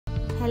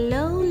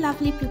Hello,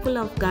 lovely people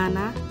of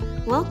Ghana.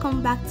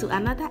 Welcome back to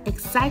another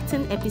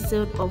exciting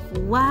episode of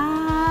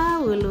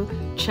Waawolo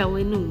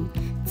Chawenu.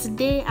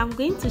 Today, I'm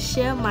going to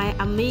share my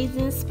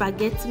amazing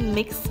spaghetti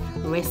mix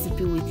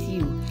recipe with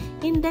you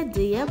in the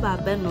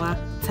Dieba Benoit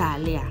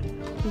Talia.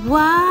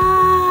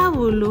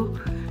 Waawolo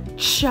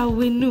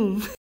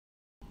Chawenu.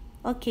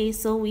 Okay,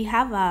 so we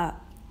have our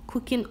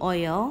cooking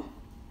oil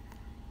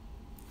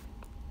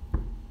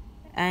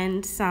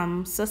and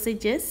some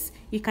sausages.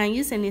 You can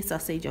use any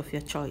sausage of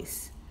your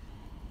choice.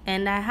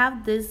 And I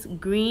have this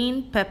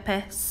green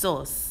pepper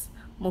sauce.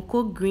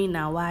 Moko green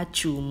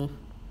awachumu.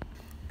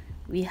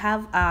 We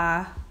have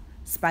our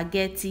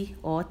spaghetti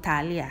or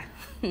talia.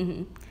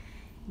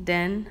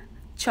 Then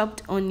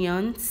chopped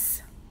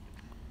onions,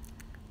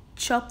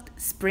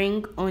 chopped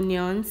spring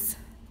onions,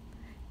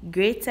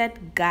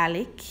 grated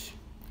garlic,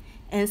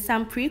 and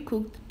some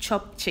pre-cooked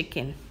chopped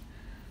chicken.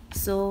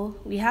 So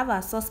we have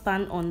our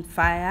saucepan on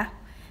fire.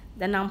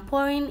 Then I'm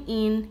pouring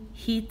in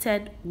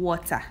heated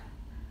water.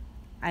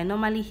 I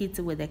normally heat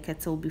it with a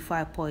kettle before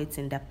I pour it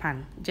in the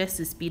pan, just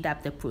to speed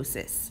up the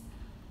process.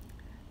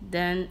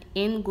 Then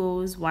in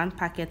goes 1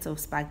 packet of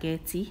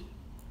spaghetti.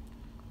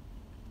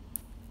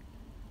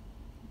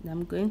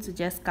 I'm going to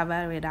just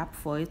cover it up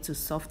for it to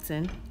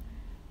soften.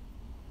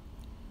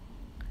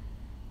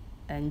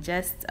 And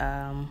just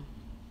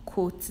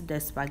coat the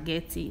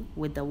spaghetti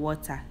with the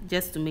water,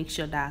 just to make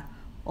sure that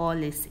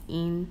all is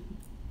in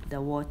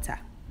the water.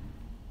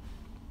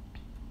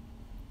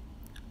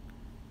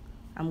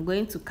 I'm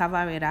going to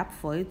cover it up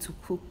for it to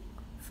cook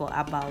for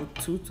about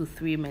 2 to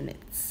 3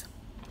 minutes.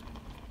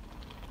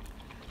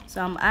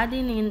 So I'm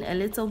adding in a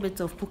little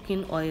bit of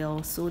cooking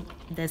oil so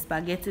the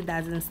spaghetti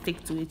doesn't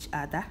stick to each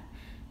other,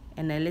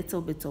 and a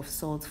little bit of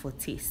salt for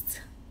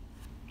taste.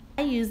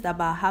 I used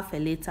about half a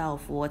liter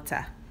of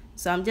water,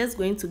 so I'm just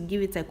going to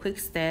give it a quick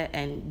stir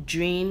and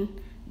drain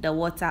the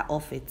water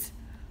off it.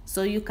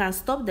 So you can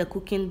stop the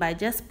cooking by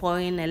just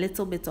pouring a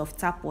little bit of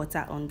tap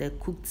water on the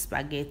cooked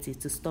spaghetti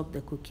to stop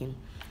the cooking.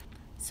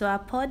 So I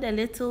poured a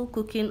little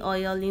cooking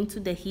oil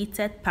into the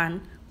heated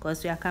pan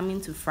because we are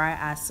coming to fry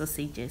our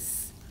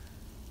sausages.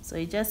 So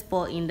you just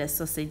pour in the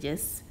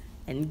sausages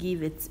and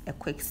give it a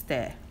quick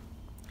stir.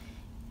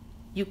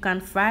 You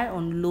can fry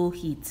on low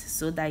heat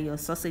so that your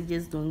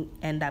sausages don't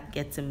end up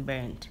getting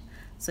burned.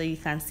 So you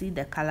can see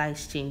the color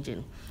is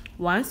changing.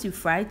 Once you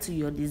fry to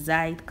your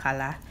desired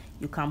color,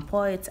 you can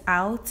pour it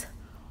out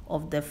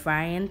of the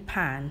frying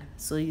pan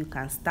so you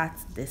can start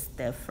the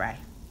stir fry.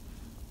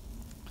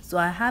 So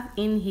I have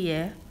in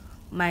here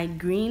my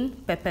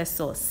green pepper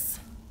sauce.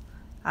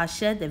 I'll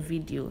share the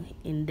video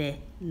in the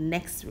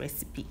next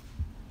recipe.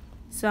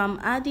 So I'm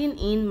adding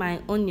in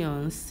my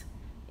onions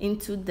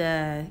into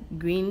the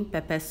green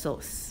pepper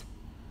sauce.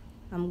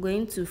 I'm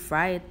going to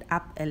fry it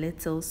up a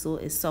little so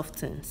it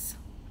softens.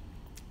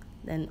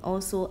 Then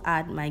also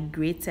add my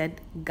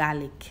grated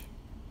garlic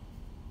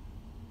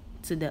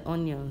to the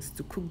onions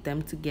to cook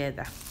them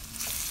together.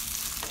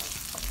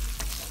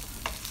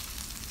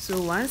 So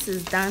once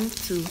it's done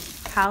to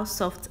how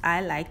soft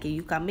I like it,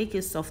 you can make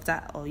it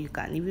softer or you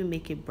can even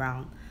make it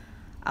brown.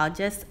 I'll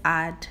just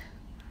add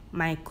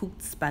my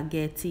cooked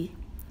spaghetti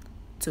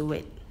to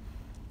it.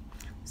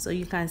 So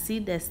you can see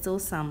there's still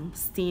some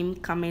steam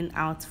coming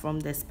out from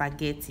the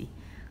spaghetti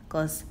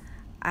because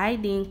I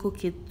didn't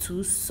cook it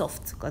too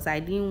soft because I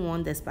didn't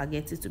want the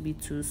spaghetti to be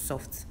too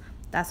soft.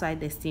 That's why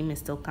the steam is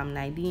still coming.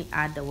 I didn't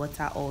add the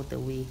water all the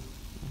way.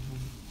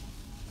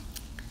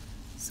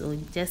 So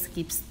just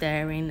keep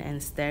stirring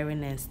and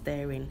stirring and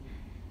stirring.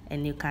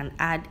 And you can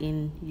add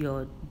in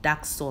your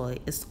dark soy.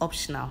 It's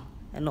optional.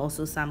 And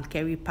also some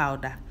curry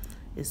powder.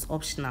 It's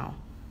optional.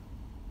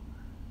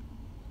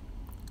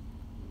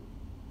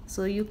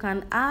 So you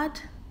can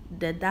add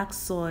the dark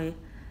soy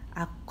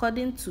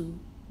according to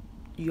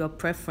your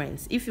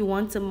preference. If you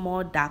want it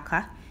more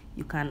darker,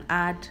 you can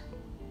add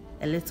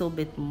a little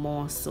bit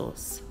more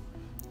sauce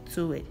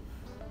to it.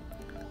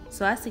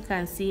 So as you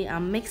can see,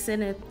 I'm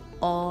mixing it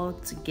all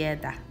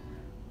together.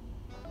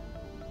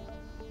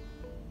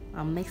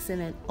 I'm mixing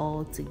it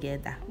all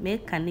together.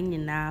 Make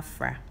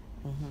afra.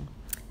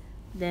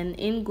 Then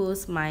in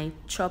goes my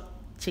chopped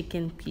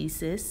chicken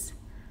pieces,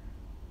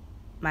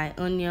 my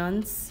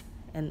onions,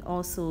 and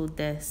also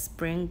the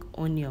spring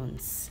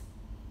onions.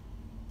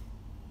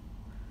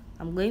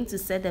 I'm going to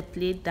set the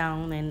plate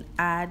down and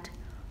add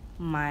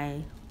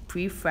my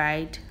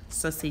pre-fried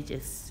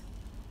sausages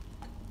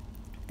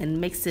and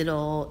mix it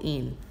all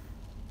in.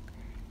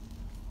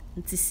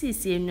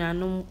 Ntisisi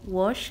enuanum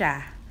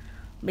washa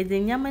me de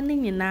nyama ni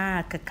nyina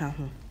akaka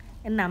ho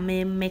na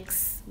me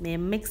mix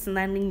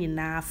na ni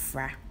nyina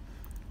afra.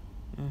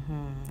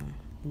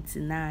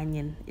 Ntina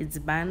anyen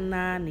edziban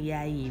na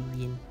ya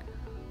yewien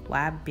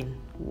wa bin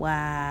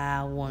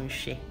wa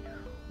wonhwe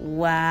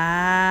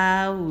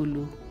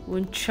Waawolo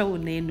woncho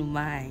na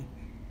enumai.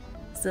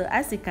 So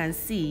as you can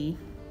see,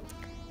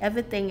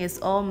 everything is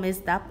all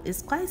mixed up.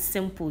 It's quite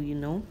simple, you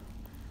know.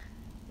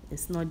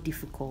 It's not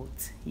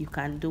difficult. You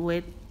can do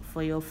it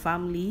for your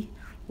family.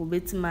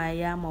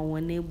 Ubetimaya ma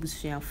wone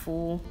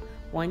busuafo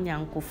one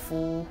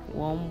yankofo,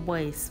 one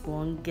boys,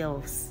 one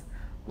girls.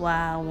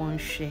 Wow, one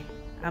share.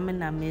 I'm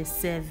gonna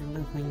serve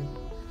me.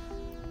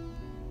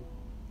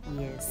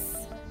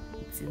 Yes,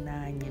 it's an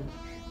onion.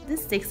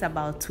 This takes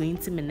about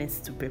 20 minutes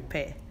to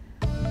prepare,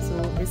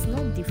 so it's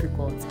not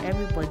difficult.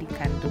 Everybody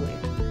can do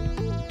it.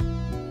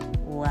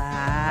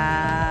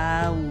 Waawolo,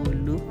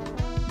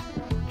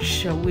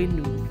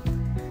 shawenu.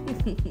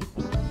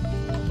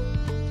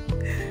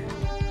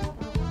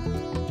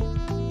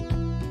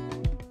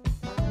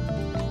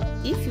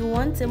 If you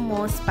want it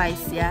more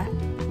spicier,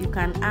 you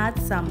can add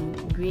some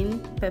green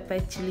pepper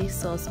chili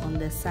sauce on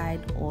the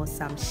side or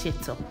some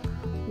shito.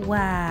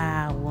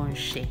 Wow, one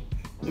share.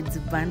 It's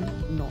ban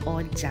no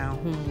all jam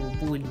home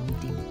bowling.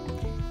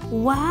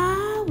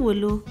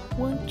 Waawolo,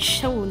 one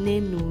show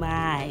name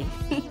my.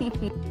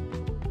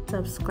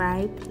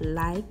 Subscribe,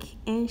 like,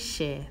 and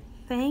share.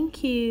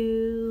 Thank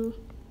you.